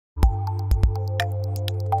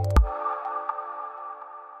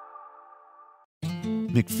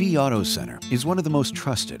McPhee Auto Center is one of the most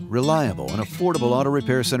trusted, reliable, and affordable auto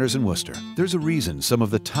repair centers in Worcester. There's a reason some of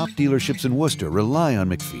the top dealerships in Worcester rely on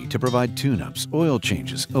McPhee to provide tune-ups, oil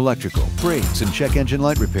changes, electrical, brakes, and check engine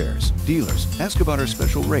light repairs. Dealers, ask about our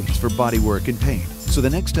special rates for bodywork and paint. So the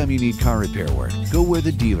next time you need car repair work, go where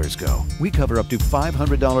the dealers go. We cover up to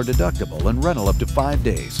 $500 deductible and rental up to 5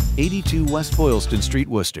 days. 82 West Boylston Street,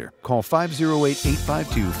 Worcester. Call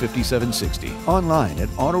 508-852-5760. Online at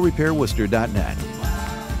autorepairworcester.net.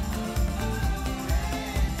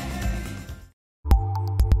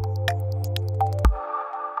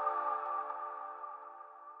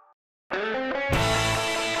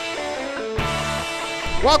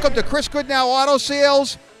 Welcome to Chris Goodnow Auto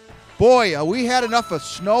Sales. Boy, are we had enough of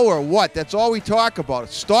snow or what? That's all we talk about.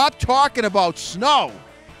 Stop talking about snow.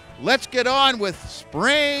 Let's get on with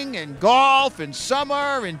spring and golf and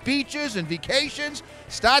summer and beaches and vacations.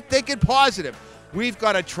 Start thinking positive. We've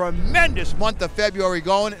got a tremendous month of February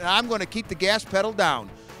going, and I'm going to keep the gas pedal down.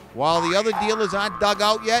 While the other dealers aren't dug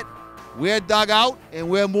out yet, we're dug out and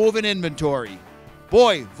we're moving inventory.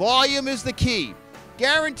 Boy, volume is the key.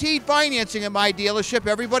 Guaranteed financing at my dealership.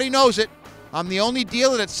 Everybody knows it. I'm the only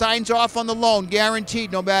dealer that signs off on the loan,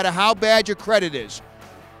 guaranteed, no matter how bad your credit is.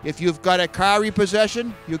 If you've got a car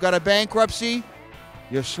repossession, you've got a bankruptcy,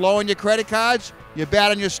 you're slow on your credit cards, you're bad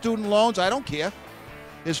on your student loans, I don't care.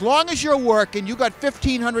 As long as you're working, you got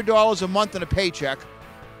 $1,500 a month in a paycheck,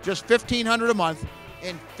 just $1,500 a month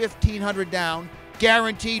and $1,500 down,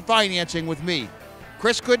 guaranteed financing with me.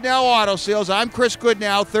 Chris Goodnow Auto Sales. I'm Chris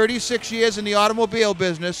Goodnow, 36 years in the automobile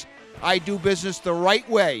business. I do business the right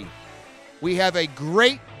way. We have a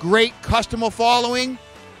great, great customer following.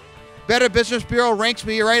 Better Business Bureau ranks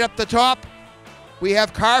me right up the top. We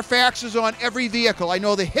have Carfaxes on every vehicle. I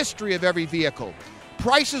know the history of every vehicle.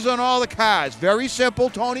 Prices on all the cars. Very simple,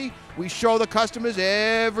 Tony. We show the customers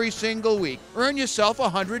every single week. Earn yourself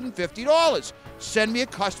 $150. Send me a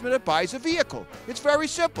customer that buys a vehicle. It's very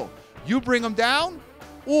simple. You bring them down,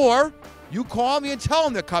 or you call me and tell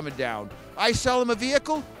them they're coming down. I sell them a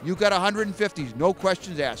vehicle, you got 150s, no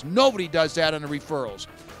questions asked. Nobody does that on the referrals.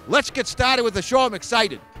 Let's get started with the show. I'm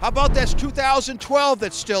excited. How about this 2012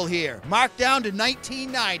 that's still here? Marked down to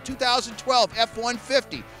 19.9, 2012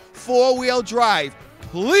 F-150, four-wheel drive.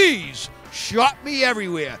 Please shop me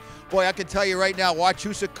everywhere. Boy, I can tell you right now,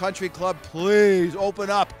 Wachusett Country Club, please open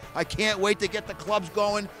up. I can't wait to get the clubs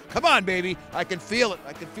going. Come on, baby. I can feel it.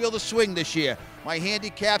 I can feel the swing this year. My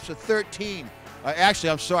handicap's a 13. Actually,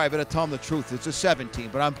 I'm sorry. I better tell them the truth. It's a 17,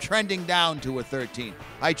 but I'm trending down to a 13.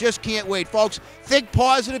 I just can't wait. Folks, think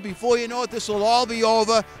positive. Before you know it, this will all be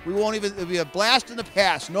over. We won't even, it'll be a blast in the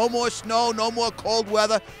past. No more snow, no more cold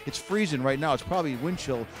weather. It's freezing right now. It's probably wind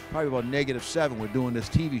chill, probably about -7. We're doing this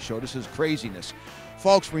TV show. This is craziness.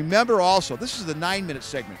 Folks, remember also, this is the 9-minute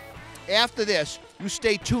segment. After this, you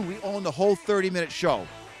stay tuned. We own the whole 30-minute show.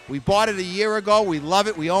 We bought it a year ago. We love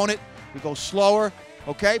it. We own it. We go slower,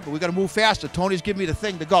 okay? But we got to move faster. Tony's giving me the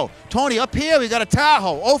thing to go. Tony, up here, we got a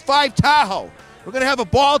Tahoe, 05 Tahoe. We're going to have a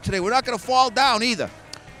ball today. We're not going to fall down either.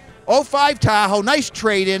 05 Tahoe, nice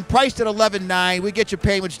trade-in, priced at $11,900. We get your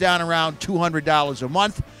payments down around $200 a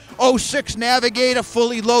month. 06 Navigator,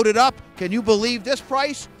 fully loaded up. Can you believe this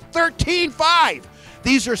price? $13,500.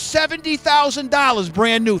 These are $70,000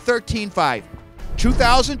 brand new, $13,500.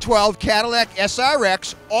 2012 Cadillac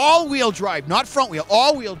SRX, all-wheel drive, not front wheel,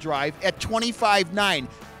 all-wheel drive at $25,900.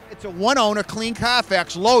 It's a one-owner, clean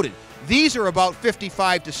Carfax, loaded. These are about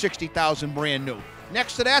 $55,000 to $60,000 brand new.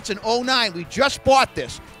 Next to that's an 09. We just bought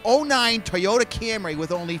this. 09 Toyota Camry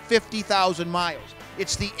with only 50,000 miles.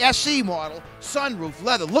 It's the SE model, sunroof,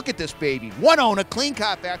 leather. Look at this baby. One owner, clean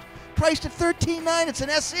Carfax, priced at $13,900. It's an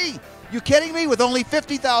SE. You kidding me? With only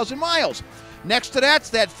 50,000 miles. Next to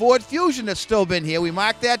that's that Ford Fusion that's still been here. We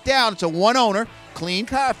marked that down. It's a one-owner, clean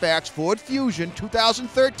Carfax Ford Fusion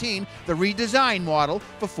 2013, the redesigned model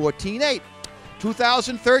for $14,800.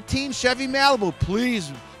 2013 Chevy Malibu.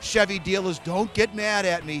 Please, Chevy dealers, don't get mad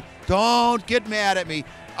at me. Don't get mad at me.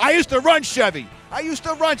 I used to run Chevy. I used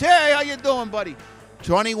to run. Hey, how you doing, buddy?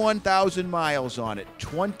 21,000 miles on it.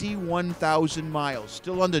 21,000 miles.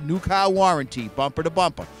 Still under new car warranty, bumper to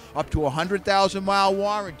bumper. Up to 100,000-mile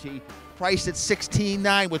warranty, priced at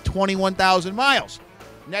 $16,900 with 21,000 miles.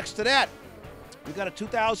 Next to that, we got a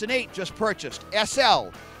 2008 just purchased, SL.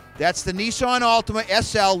 That's the Nissan Altima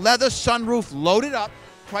SL, leather sunroof, loaded up,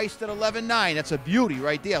 priced at $11,900. That's a beauty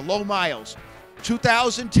right there, low miles.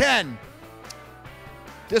 2010.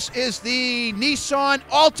 This is the Nissan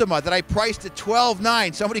Altima that I priced at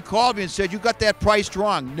 $12,900. Somebody called me and said, you got that priced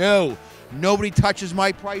wrong. No, nobody touches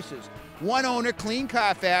my prices. One owner, clean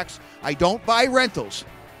Carfax. I don't buy rentals.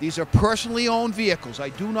 These are personally owned vehicles. I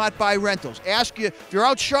do not buy rentals. If you're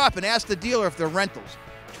out shopping, ask the dealer if they're rentals.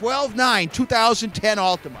 12.9, 2010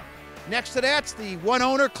 Altima. Next to that's the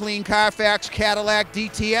one-owner clean Carfax Cadillac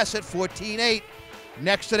DTS at 14.8.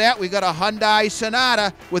 Next to that, we got a Hyundai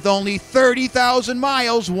Sonata with only 30,000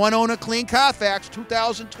 miles, one-owner clean Carfax,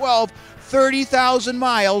 2012, 30,000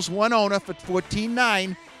 miles, one owner for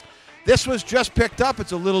 14.9. This was just picked up.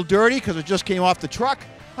 It's a little dirty because it just came off the truck.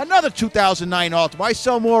 Another 2009 Altima. I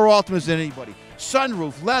sell more Altimas than anybody.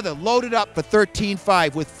 Sunroof, leather, loaded up for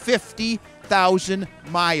 13.5 with 50,000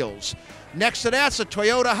 miles. Next to that's a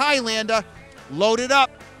Toyota Highlander, loaded up,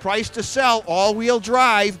 price to sell, all-wheel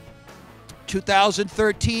drive,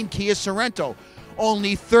 2013 Kia Sorento,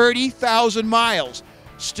 only 30,000 miles.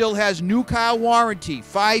 Still has new car warranty,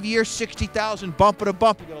 5 years, 60,000, bumper to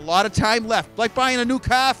bumper. You got a lot of time left. Like buying a new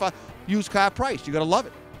car for used car price. You got to love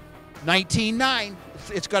it. 19.9.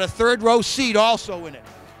 It's got a third row seat also in it.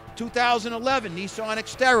 2011 Nissan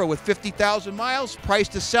Xterra with 50,000 miles, price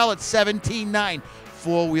to sell at 17.9,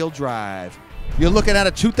 four-wheel drive. You're looking at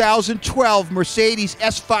a 2012 Mercedes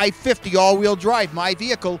S550 all-wheel drive. My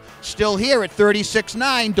vehicle still here at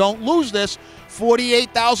 36.9. Don't lose this.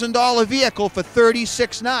 $48,000 vehicle for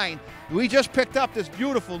 36.9. We just picked up this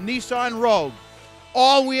beautiful Nissan Rogue,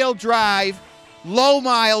 all-wheel drive, low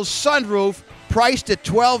miles, sunroof, priced at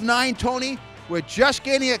 12.9. Tony, we're just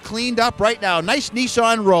getting it cleaned up right now. Nice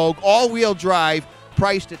Nissan Rogue, all-wheel drive,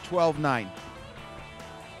 priced at 12.9.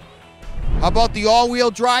 How about the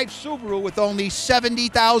all-wheel drive Subaru with only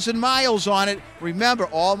 70,000 miles on it? Remember,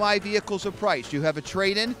 all my vehicles are priced. You have a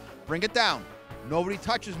trade-in, bring it down. Nobody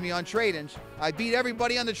touches me on trade-ins. I beat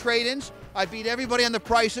everybody on the trade-ins. I beat everybody on the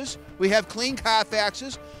prices. We have clean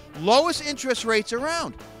Carfaxes, lowest interest rates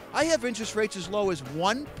around. I have interest rates as low as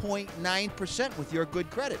 1.9% with your good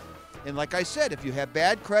credit. And like I said, if you have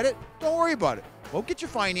bad credit, don't worry about it. We'll get you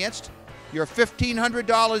financed. You're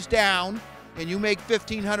 $1,500 down, and you make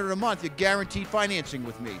 $1,500 a month. You're guaranteed financing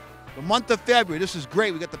with me. The month of February, this is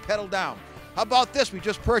great. We got the pedal down. How about this? We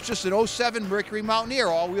just purchased an 07 Mercury Mountaineer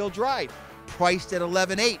all-wheel drive, priced at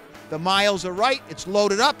 11.8. The miles are right. It's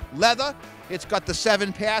loaded up, leather. It's got the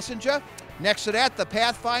 7-passenger. Next to that, the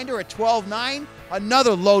Pathfinder at 12.9.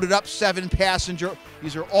 Another loaded up 7-passenger.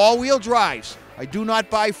 These are all-wheel drives. I do not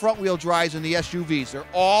buy front-wheel drives in the SUVs. They're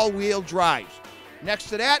all-wheel drives. Next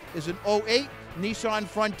to that is an 08 Nissan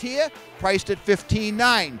Frontier, priced at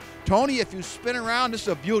 15.9. Tony, if you spin around, this is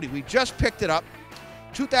a beauty. We just picked it up.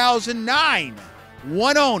 2009,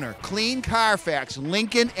 one owner, clean Carfax,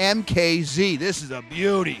 Lincoln MKZ. This is a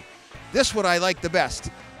beauty. This is what I like the best.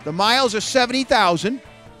 The miles are 70,000,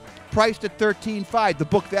 priced at 13.5. The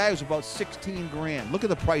book value is about 16 grand. Look at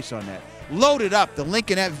the price on that. Loaded up, the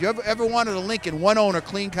Lincoln. If you ever wanted a Lincoln, one owner,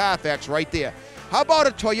 clean Carfax, right there. How about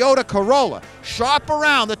a Toyota Corolla? Shop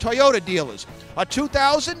around the Toyota dealers. A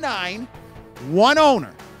 2009, one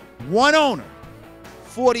owner,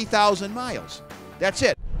 40,000 miles. That's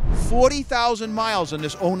it. 40,000 miles on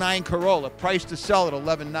this 09 Corolla, priced to sell at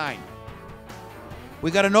 11.9.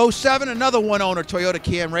 We got an 07, another one owner Toyota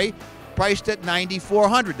Camry, priced at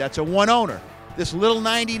 9,400. That's a one owner. This little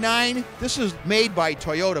 99, this is made by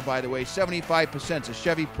Toyota, by the way, 75%. It's a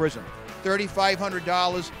Chevy Prism.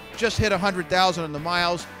 $3,500, just hit 100,000 on the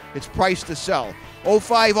miles. It's priced to sell.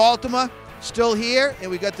 05 Altima, still here, and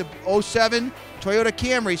we got the 07 Toyota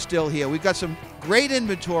Camry still here. We've got some great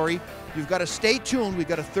inventory. You've got to stay tuned. We've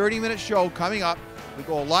got a 30-minute show coming up. We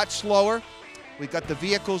go a lot slower. We've got the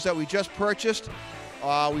vehicles that we just purchased.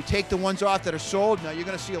 We take the ones off that are sold. Now you're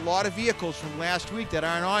going to see a lot of vehicles from last week that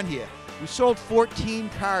aren't on here. We sold 14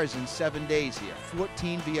 cars in 7 days here,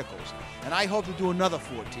 14 vehicles. And I hope to do another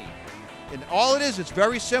 14. And all it is, it's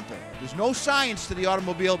very simple. There's no science to the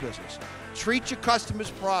automobile business. Treat your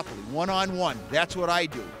customers properly, one-on-one. That's what I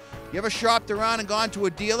do. You ever shopped around and gone to a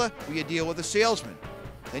dealer? Well, you deal with a salesman.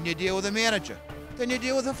 Then you deal with a manager. Then you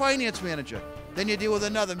deal with a finance manager. Then you deal with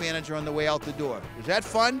another manager on the way out the door. Is that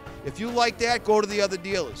fun? If you like that, go to the other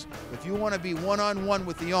dealers. If you want to be one-on-one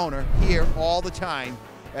with the owner, here all the time,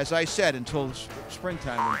 as I said, until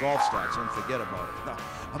springtime when golf starts, and forget about it. No,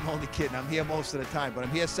 I'm only kidding. I'm here most of the time, but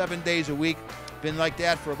I'm here 7 days a week. Been like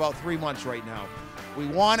that for about 3 months right now. We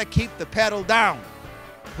want to keep the pedal down.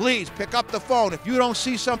 Please pick up the phone. If you don't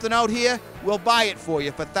see something out here, we'll buy it for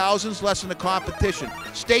you for thousands less than the competition.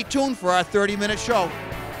 Stay tuned for our 30-minute show.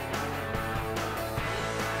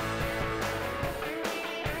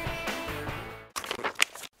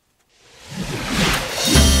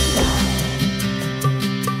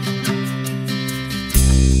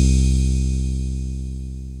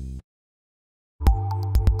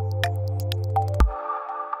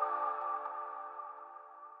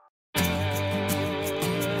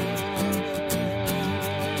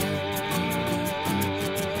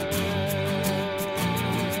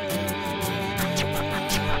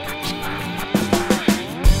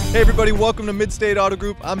 Hey everybody, welcome to Mid-State Auto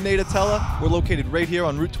Group. I'm Nate Attella. We're located right here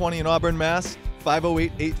on Route 20 in Auburn, Mass.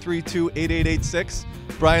 508-832-8886.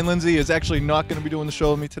 Brian Lindsay is actually not going to be doing the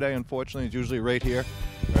show with me today, unfortunately. He's usually right here.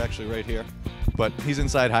 We're actually right here. But he's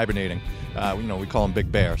inside hibernating. We call him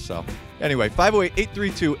Big Bear. So anyway,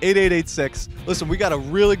 508-832-8886. Listen, we got a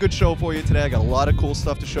really good show for you today. I got a lot of cool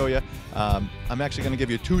stuff to show you. I'm actually going to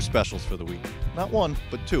give you 2 specials for the week. Not 1,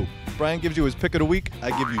 but 2. Brian gives you his pick of the week.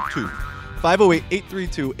 I give you 2.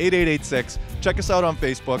 508-832-8886. Check us out on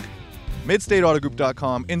Facebook,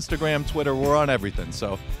 midstateautogroup.com, Instagram, Twitter. We're on everything.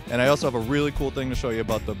 And I also have a really cool thing to show you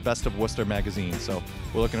about the Best of Worcester magazine. So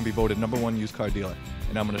we're looking to be voted #1 used car dealer,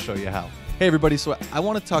 and I'm going to show you how. Hey everybody, so I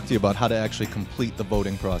want to talk to you about how to actually complete the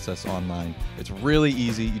voting process online. It's really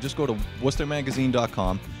easy. You just go to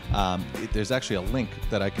worcestermagazine.com. There's actually a link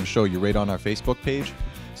that I can show you right on our Facebook page.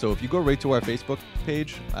 So if you go right to our Facebook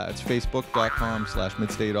page, it's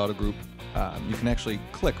facebook.com/midstateautogroup. You can actually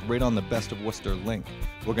click right on the Best of Worcester link.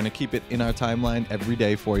 We're going to keep it in our timeline every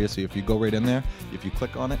day for you. So if you go right in there, if you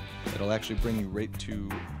click on it, it'll actually bring you right to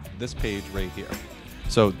this page right here.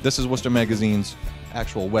 So this is Worcester Magazine's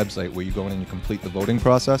actual website where you go in and you complete the voting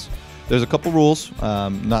process. There's a couple rules,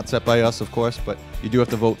 not set by us, of course, but you do have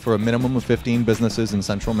to vote for a minimum of 15 businesses in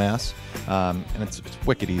Central Mass, and it's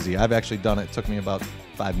wicked easy. I've actually done it. It took me about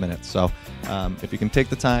 5 minutes. So if you can take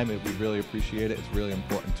the time, we really appreciate it. It's really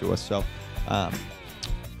important to us. So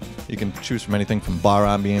you can choose from anything from bar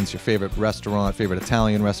ambience, your favorite restaurant, favorite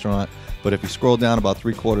Italian restaurant. But if you scroll down about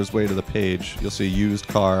 3/4 way to the page, you'll see used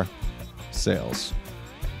car sales.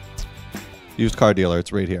 Used car dealer,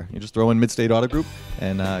 it's right here. You just throw in Mid-State Auto Group,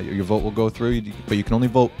 and your vote will go through. But you can only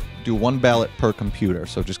do 1 ballot per computer,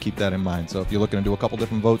 so just keep that in mind. So if you're looking to do a couple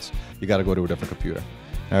different votes, you got to go to a different computer.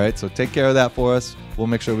 All right, so take care of that for us. We'll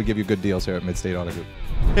make sure we give you good deals here at Mid-State Auto Group.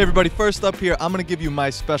 Hey everybody, first up here, I'm going to give you my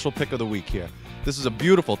special pick of the week here. This is a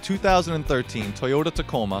beautiful 2013 Toyota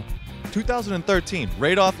Tacoma. 2013,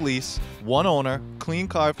 right off lease, 1 owner, clean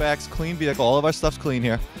Carfax, clean vehicle. All of our stuff's clean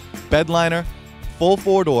here. Bedliner, full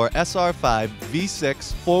 4-door, SR5,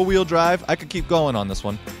 V6, 4-wheel drive. I could keep going on this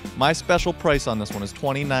one. My special price on this one is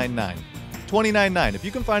 $29,900. $29,900. If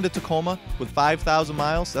you can find a Tacoma with 5,000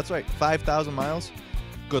 miles, that's right, 5,000 miles,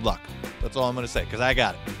 good luck. That's all I'm going to say, because I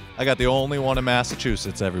got it. I got the only one in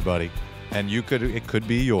Massachusetts, everybody. And it could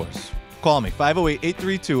be yours. Call me,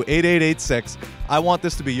 508-832-8886. I want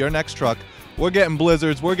this to be your next truck. We're getting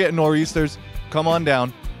blizzards. We're getting nor'easters. Come on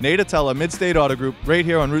down. Nate Attella, Mid-State Auto Group, right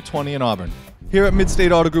here on Route 20 in Auburn. Here at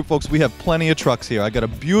Mid-State Auto Group, folks, we have plenty of trucks here. I got a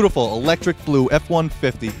beautiful electric blue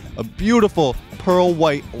F-150, a beautiful pearl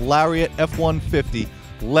white Lariat F-150,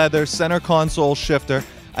 leather center console shifter.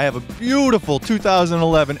 I have a beautiful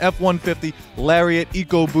 2011 F-150 Lariat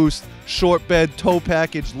EcoBoost short bed tow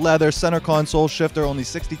package leather center console shifter, only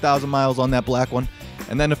 60,000 miles on that black one.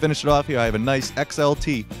 And then to finish it off here, I have a nice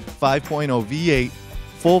XLT 5.0 V8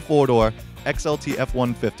 full 4-door XLT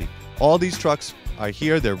F-150. All these trucks are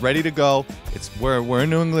here. They're ready to go. We're in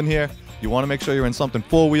New England here. You want to make sure you're in something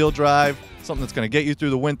 4-wheel drive, something that's going to get you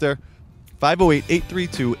through the winter.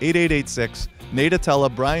 508-832-8886. Nate Attella,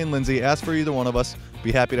 Brian Lindsay. Ask for either one of us.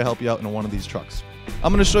 Be happy to help you out in one of these trucks.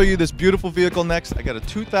 I'm going to show you this beautiful vehicle next. I got a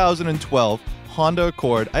 2012 Honda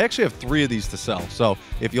Accord. I actually have 3 of these to sell. So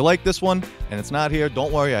if you like this one and it's not here,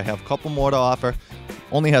 don't worry. I have a couple more to offer.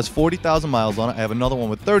 Only has 40,000 miles on it. I have another one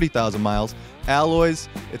with 30,000 miles. Alloys.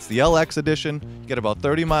 It's the LX edition. You get about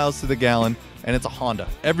 30 miles to the gallon, and it's a Honda.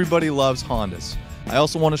 Everybody loves Hondas. I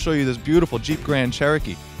also want to show you this beautiful Jeep Grand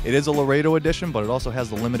Cherokee. It is a Laredo edition, but it also has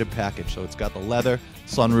the limited package. So it's got the leather,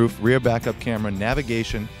 sunroof, rear backup camera,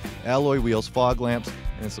 navigation, alloy wheels, fog lamps,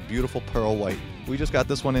 and it's a beautiful pearl white. We just got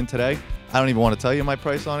this one in today. I don't even want to tell you my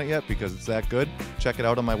price on it yet because it's that good. Check it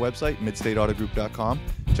out on my website, midstateautogroup.com.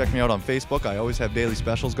 Check me out on Facebook. I always have daily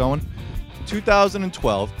specials going.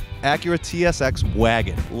 2012 Acura TSX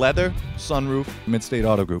Wagon, leather, sunroof, Mid-State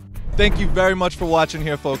Auto Group. Thank you very much for watching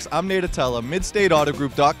here, folks. I'm Nate Attella,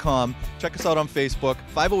 midstateautogroup.com. Check us out on Facebook,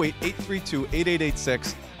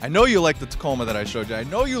 508-832-8886. I know you like the Tacoma that I showed you. I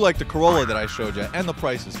know you like the Corolla that I showed you, and the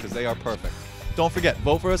prices, because they are perfect. Don't forget,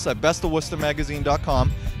 vote for us at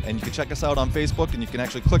bestofworcestermagazine.com, and you can check us out on Facebook, and you can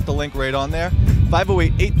actually click the link right on there.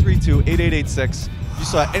 508-832-8886. If you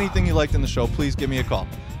saw anything you liked in the show, please give me a call.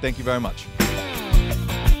 Thank you very much.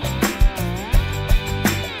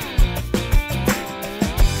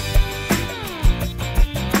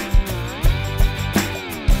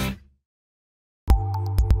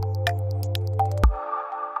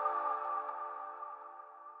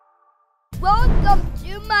 Welcome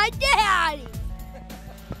to my daddy.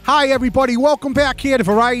 Hi, everybody. Welcome back here to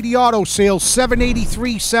Variety Auto Sales,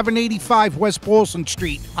 783, 785 West Boylston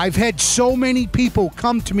Street. I've had so many people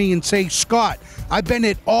come to me and say, Scott, I've been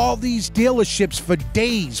at all these dealerships for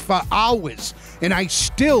days, for hours, and I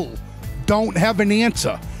still don't have an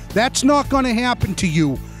answer. That's not going to happen to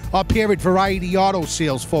you up here at Variety Auto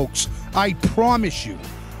Sales, folks. I promise you.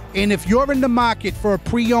 And if you're in the market for a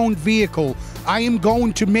pre-owned vehicle, I am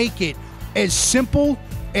going to make it as simple,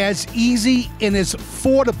 as easy, and as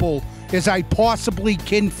affordable as I possibly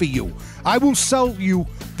can for you. I will sell you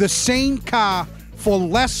the same car for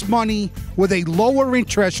less money with a lower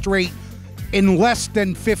interest rate in less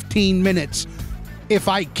than 15 minutes. If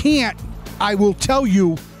I can't, I will tell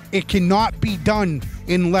you it cannot be done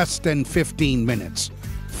in less than 15 minutes.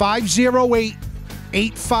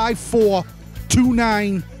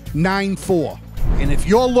 508-854-2994. And if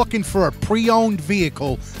you're looking for a pre-owned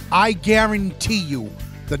vehicle, I guarantee you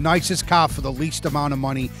the nicest car for the least amount of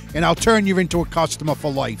money, and I'll turn you into a customer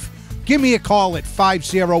for life. Give me a call at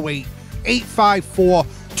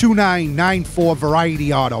 508-854-2994,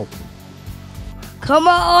 Variety Auto. Come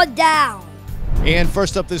on down. And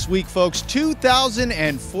first up this week, folks,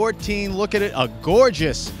 2014. Look at it, a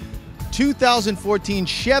gorgeous 2014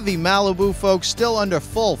 Chevy Malibu, folks, still under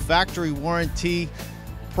full factory warranty.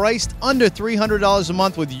 Priced under $300 a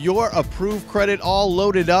month with your approved credit, all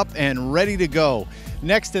loaded up and ready to go.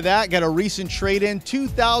 Next to that, got a recent trade-in,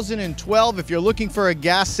 2012. If you're looking for a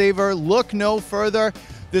gas saver, look no further.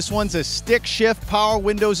 This one's a stick shift, power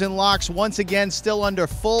windows and locks. Once again, still under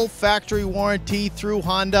full factory warranty through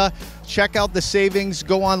Honda. Check out the savings.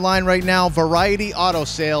 Go online right now,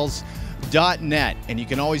 varietyAutoSales.net. And you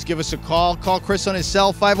can always give us a call. Call Chris on his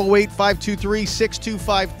cell,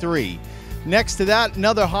 508-523-6253. Next to that,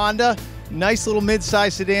 another Honda. Nice little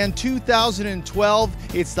mid-size sedan, 2012.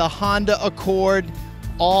 It's the Honda Accord,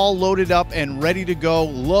 all loaded up and ready to go.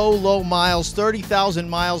 Low miles, 30,000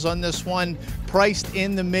 miles on this one. Priced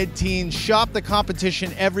in the mid-teens. Shop the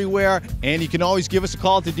competition everywhere. And you can always give us a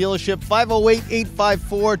call at the dealership,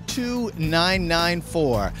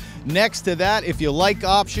 508-854-2994. Next to that, if you like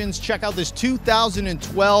options, check out this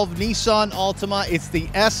 2012 Nissan Altima. It's the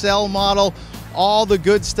SL model. All the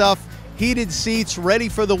good stuff. Heated seats, ready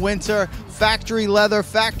for the winter, factory leather,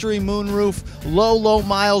 factory moonroof, low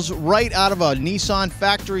miles, right out of a Nissan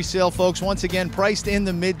factory sale, folks. Once again, priced in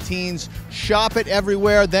the mid-teens. Shop it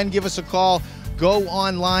everywhere, then give us a call. Go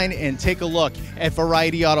online and take a look at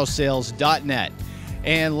varietyAutoSales.net.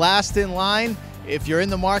 And last in line, if you're in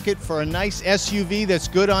the market for a nice SUV that's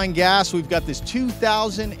good on gas, we've got this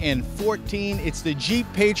 2014. It's the Jeep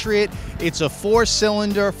Patriot. It's a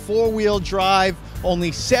 4-cylinder, 4-wheel drive.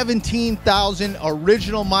 Only 17,000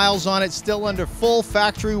 original miles on it, still under full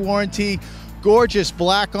factory warranty. Gorgeous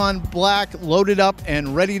black on black, loaded up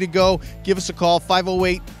and ready to go. Give us a call,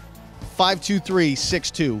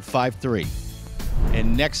 508-523-6253.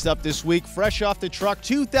 And next up this week, fresh off the truck,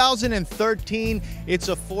 2013, it's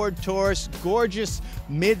a Ford Taurus. Gorgeous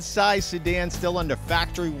mid-size sedan, still under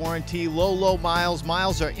factory warranty. Low miles.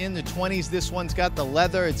 Miles are in the 20s. This one's got the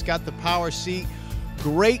leather. It's got the power seat.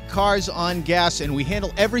 Great cars on gas, and we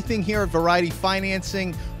handle everything here at Variety: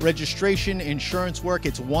 financing, registration, insurance work.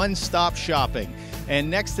 It's one-stop shopping. And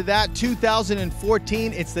next to that,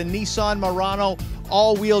 2014, it's the Nissan Murano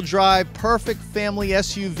all-wheel drive, perfect family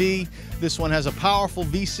SUV. This one has a powerful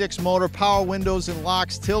V6 motor, power windows and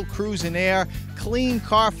locks, tilt, cruise, and air. Clean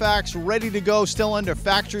Carfax, ready to go, still under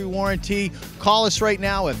factory warranty. Call us right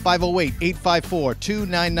now at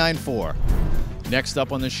 508-854-2994. Next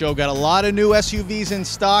up on the show, got a lot of new SUVs in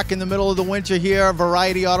stock in the middle of the winter here.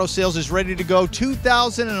 Variety Auto Sales is ready to go.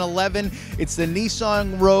 2011, it's the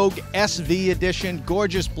Nissan Rogue SV Edition.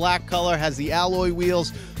 Gorgeous black color, has the alloy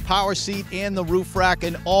wheels, power seat, and the roof rack.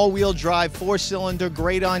 An all-wheel drive, 4-cylinder,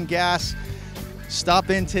 great on gas. Stop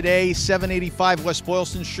in today, 785 West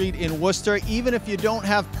Boylston Street in Worcester. Even if you don't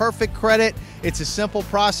have perfect credit, it's a simple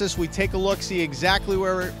process. We take a look, see exactly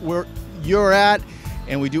where you're at,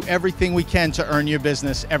 and we do everything we can to earn your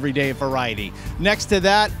business every day at Variety. Next to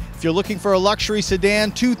that, if you're looking for a luxury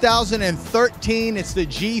sedan, 2013, it's the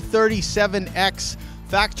G37X.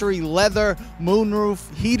 Factory leather,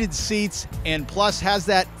 moonroof, heated seats, and plus has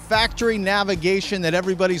that factory navigation that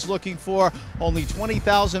everybody's looking for. Only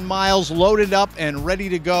 20,000 miles, loaded up and ready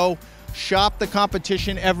to go. Shop the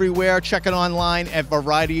competition everywhere. Check it online at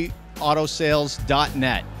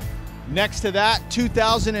varietyAutoSales.net. Next to that,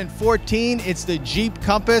 2014, it's the Jeep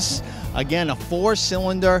Compass. Again, a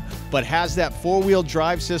 4-cylinder, but has that 4-wheel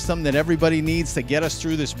drive system that everybody needs to get us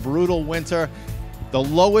through this brutal winter. The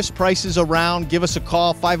lowest prices around. Give us a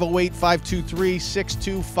call,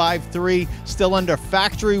 508-523-6253. Still under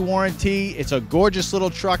factory warranty. It's a gorgeous little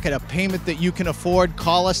truck at a payment that you can afford.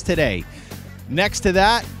 Call us today. Next to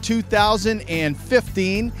that,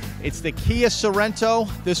 2015, it's the Kia Sorento.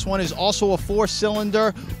 This one is also a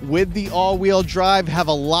 4-cylinder with the all-wheel drive. Have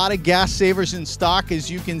a lot of gas savers in stock, as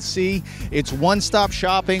you can see. It's one-stop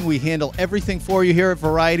shopping. We handle everything for you here at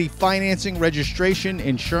Variety. Financing, registration,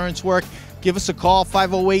 insurance work. Give us a call,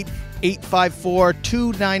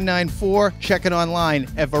 508-854-2994. Check it online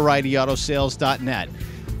at varietyAutoSales.net.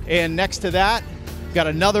 And next to that, got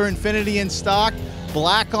another Infiniti in stock.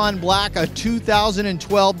 Black on black, a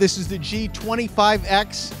 2012. This is the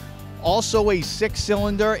G25X, also a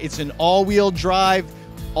 6-cylinder. It's an all-wheel drive,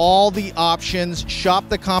 all the options. Shop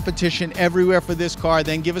the competition everywhere for this car.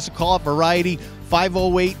 Then give us a call at Variety,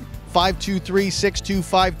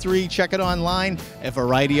 508-523-6253. Check it online at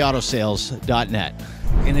varietyAutoSales.net.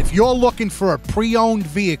 And if you're looking for a pre-owned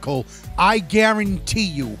vehicle, I guarantee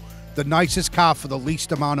you the nicest car for the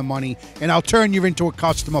least amount of money, and I'll turn you into a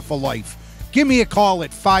customer for life. Give me a call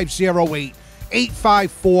at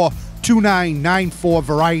 508-854-2994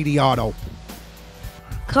 Variety Auto.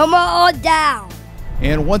 Come on down.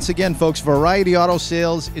 And once again, folks, Variety Auto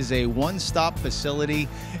Sales is a one-stop facility.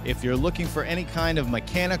 If you're looking for any kind of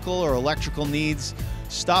mechanical or electrical needs,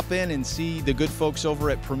 stop in and see the good folks over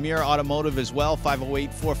at Premier Automotive as well,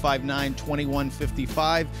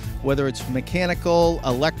 508-459-2155. Whether it's mechanical,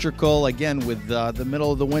 electrical, again, with the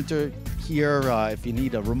middle of the winter here, if you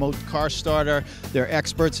need a remote car starter, they're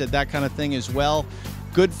experts at that kind of thing as well.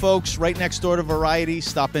 Good folks right next door to Variety.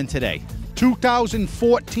 Stop in today.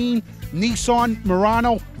 2014 Nissan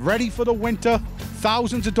Murano, ready for the winter.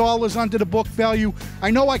 Thousands of dollars under the book value.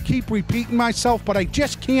 I know I keep repeating myself, but I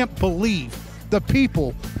just can't believe the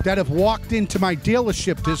people that have walked into my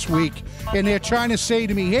dealership this week and they're trying to say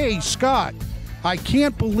to me, hey, Scott, I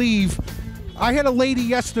can't believe. I had a lady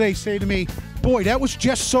yesterday say to me, boy, that was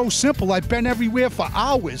just so simple. I've been everywhere for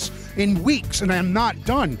hours and weeks and I'm not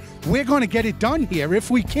done. We're going to get it done here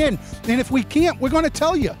if we can. And if we can't, we're going to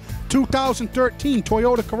tell you. 2013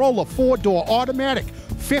 Toyota Corolla 4-door automatic,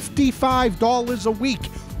 $55 a week.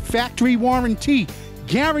 Factory warranty.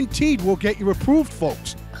 Guaranteed we'll get you approved,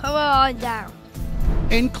 folks. Come on down.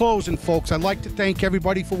 In closing, folks, I'd like to thank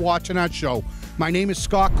everybody for watching our show. My name is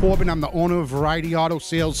Scott Corbin. I'm the owner of Variety Auto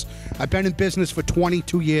Sales. I've been in business for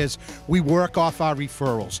 22 years. We work off our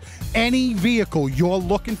referrals. Any vehicle you're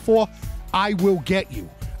looking for, I will get you.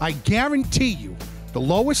 I guarantee you the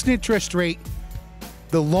lowest interest rate,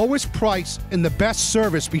 the lowest price, and the best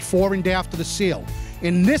service before and after the sale.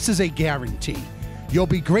 And this is a guarantee. You'll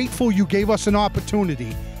be grateful you gave us an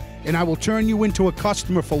opportunity, and I will turn you into a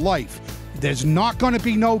customer for life. There's not going to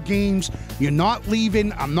be no games. You're not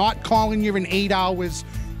leaving. I'm not calling you in 8 hours.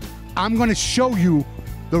 I'm going to show you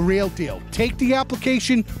the real deal. Take the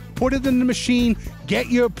application, put it in the machine, get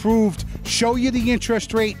you approved, show you the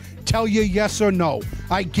interest rate, tell you yes or no.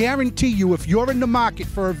 I guarantee you, if you're in the market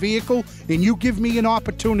for a vehicle and you give me an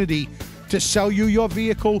opportunity to sell you your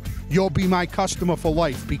vehicle, you'll be my customer for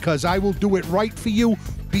life, because I will do it right for you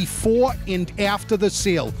before and after the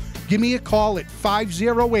sale. Give me a call at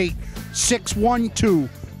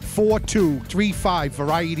 508-612-4235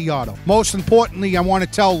 Variety Auto. Most importantly, I want to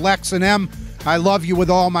tell Lex and Em, I love you with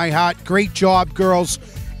all my heart. Great job, girls.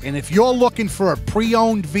 And if you're looking for a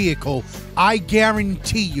pre-owned vehicle, I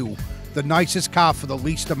guarantee you the nicest car for the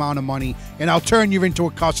least amount of money, and I'll turn you into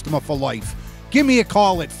a customer for life. Give me a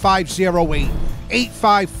call at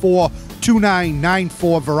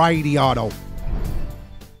 508-854-2994 Variety Auto.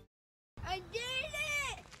 I did it!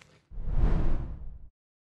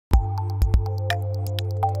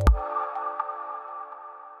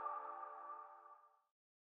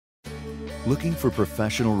 Looking for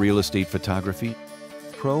professional real estate photography?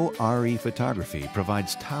 Pro RE Photography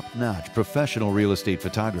provides top-notch professional real estate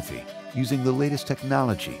photography using the latest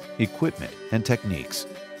technology, equipment, and techniques.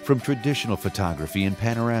 From traditional photography and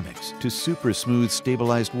panoramics to super smooth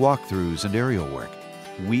stabilized walkthroughs and aerial work,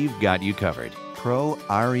 we've got you covered. Pro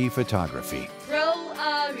RE Photography.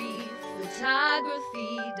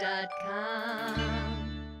 ProRePhotography.com.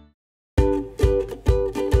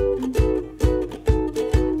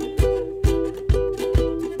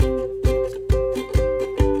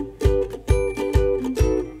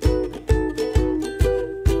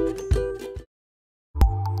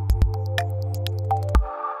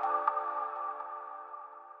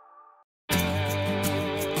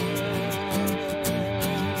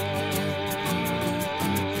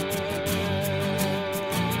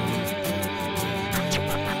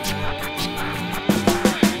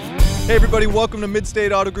 Hey everybody, welcome to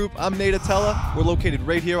Mid-State Auto Group. I'm Nate Atella. We're located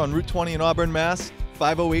right here on Route 20 in Auburn, Mass.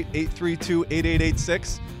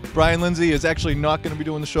 508-832-8886. Brian Lindsay is actually not going to be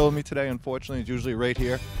doing the show with me today, unfortunately. He's usually right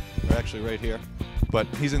here. We're actually right here. But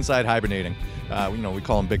he's inside hibernating. We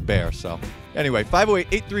call him Big Bear. So anyway,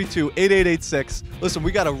 508-832-8886. Listen,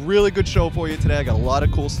 we got a really good show for you today. I got a lot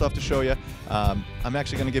of cool stuff to show you. I'm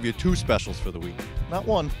actually going to give you 2 specials for the week. Not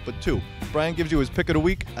 1, but 2. Brian gives you his pick of the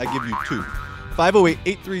week. I give you 2.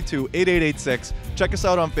 508-832-8886. Check us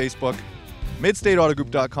out on Facebook,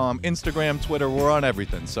 midstateautogroup.com, Instagram, Twitter. We're on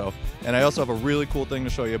everything. And I also have a really cool thing to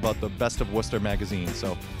show you about the Best of Worcester magazine.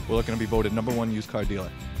 So we're looking to be voted #1 used car dealer,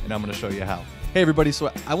 and I'm going to show you how. Hey everybody, so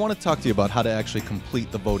I want to talk to you about how to actually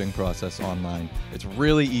complete the voting process online. It's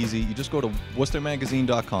really easy. You just go to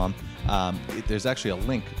worcestermagazine.com. There's actually a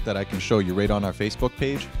link that I can show you right on our Facebook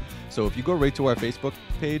page. So if you go right to our Facebook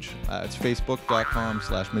page, it's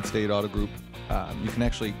facebook.com/midstateautogroup. You can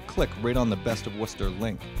actually click right on the Best of Worcester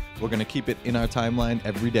link. We're going to keep it in our timeline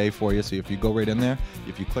every day for you. So if you go right in there,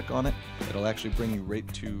 if you click on it, it'll actually bring you right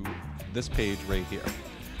to this page right here.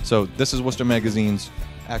 So this is Worcester Magazine's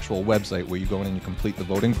actual website where you go in and you complete the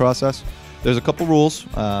voting process. There's a couple rules,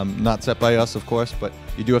 not set by us, of course, but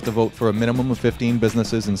you do have to vote for a minimum of 15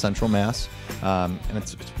 businesses in Central Mass, and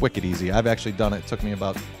it's wicked easy. I've actually done it. It took me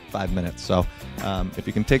about 5 minutes. So if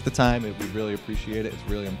you can take the time, we really appreciate it. It's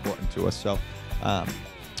really important to us. So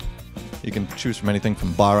you can choose from anything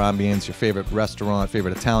from bar ambience, your favorite restaurant,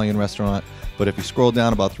 favorite Italian restaurant. But if you scroll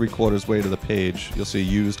down about 3/4 way to the page, you'll see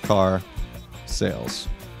used car sales.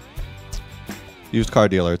 Used car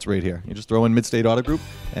dealer, it's right here. You just throw in Mid-State Auto Group,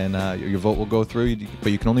 and your vote will go through.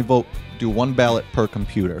 But you can only do 1 ballot per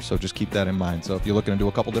computer, so just keep that in mind. So if you're looking to do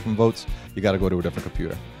a couple different votes, you got to go to a different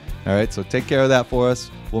computer. All right, so take care of that for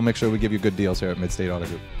us. We'll make sure we give you good deals here at Mid-State Auto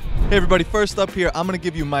Group. Hey everybody, first up here, I'm going to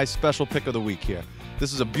give you my special pick of the week here.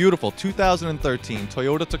 This is a beautiful 2013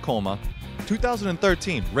 Toyota Tacoma.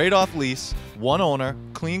 2013, right off lease, 1 owner,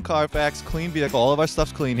 clean Carfax, clean vehicle. All of our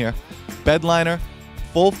stuff's clean here. Bedliner.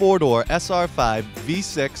 Full 4-door, SR5,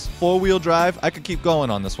 V6, 4-wheel drive. I could keep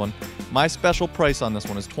going on this one. My special price on this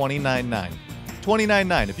one is $29,900.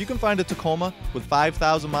 $29,900. If you can find a Tacoma with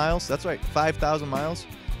 5,000 miles, that's right, 5,000 miles,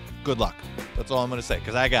 good luck. That's all I'm going to say,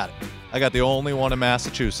 because I got it. I got the only one in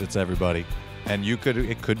Massachusetts, everybody. And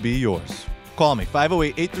it could be yours. Call me,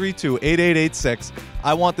 508-832-8886.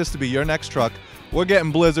 I want this to be your next truck. We're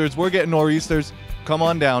getting blizzards. We're getting nor'easters. Come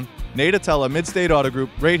on down. Nate Atella, Mid-State Auto Group,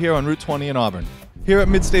 right here on Route 20 in Auburn. Here at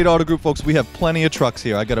Mid-State Auto Group, folks, we have plenty of trucks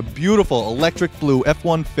here. I got a beautiful electric blue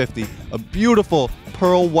F-150, a beautiful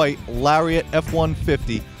pearl white Lariat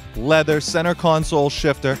F-150, leather center console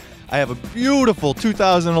shifter. I have a beautiful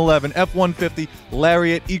 2011 F-150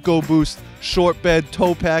 Lariat EcoBoost short bed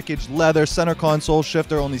tow package, leather center console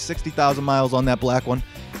shifter, only 60,000 miles on that black one.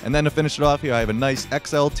 And then to finish it off here, I have a nice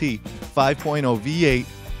XLT 5.0 V8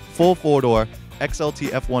 full 4-door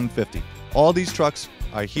XLT F-150. All these trucks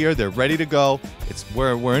are here. They're ready to go.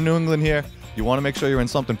 We're in New England here. You want to make sure you're in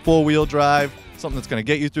something 4-wheel drive, something that's going to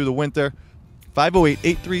get you through the winter.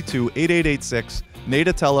 508-832-8886. Nate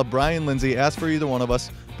Atella, Brian Lindsay. Ask for either one of us.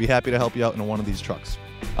 Be happy to help you out in one of these trucks.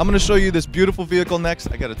 I'm going to show you this beautiful vehicle next.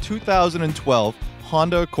 I got a 2012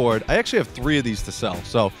 Honda Accord. I actually have 3 of these to sell.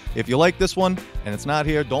 So if you like this one and it's not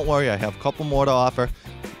here, don't worry. I have a couple more to offer.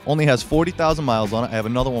 Only has 40,000 miles on it. I have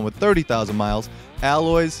another one with 30,000 miles.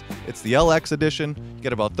 Alloys, it's the LX edition. You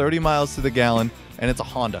get about 30 miles to the gallon, and it's a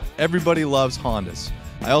Honda. Everybody loves Hondas.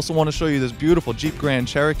 I also want to show you this beautiful Jeep Grand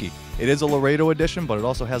Cherokee. It is a Laredo edition, but it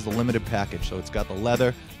also has the limited package. So it's got the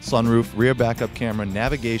leather, sunroof, rear backup camera,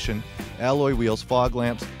 navigation, alloy wheels, fog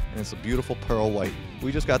lamps, and it's a beautiful pearl white.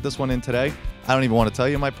 We just got this one in today. I don't even want to tell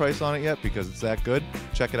you my price on it yet because it's that good.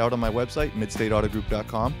 Check it out on my website,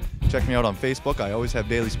 midstateautogroup.com. Check me out on Facebook. I always have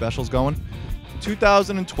daily specials going.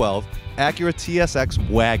 2012 Acura TSX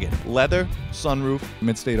Wagon, leather, sunroof,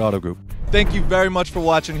 Mid-State Auto Group. Thank you very much for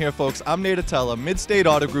watching here, folks. I'm Nate Atella,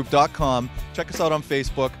 midstateautogroup.com. Check us out on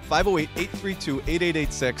Facebook,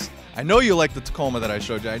 508-832-8886. I know you like the Tacoma that I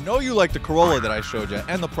showed you. I know you like the Corolla that I showed you,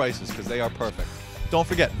 and the prices, because they are perfect. Don't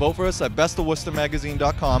forget, vote for us at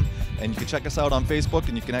bestofworcestermagazine.com, and you can check us out on Facebook,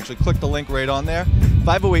 and you can actually click the link right on there,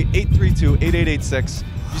 508-832-8886.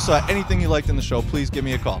 If you saw anything you liked in the show, please give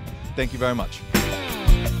me a call. Thank you very much.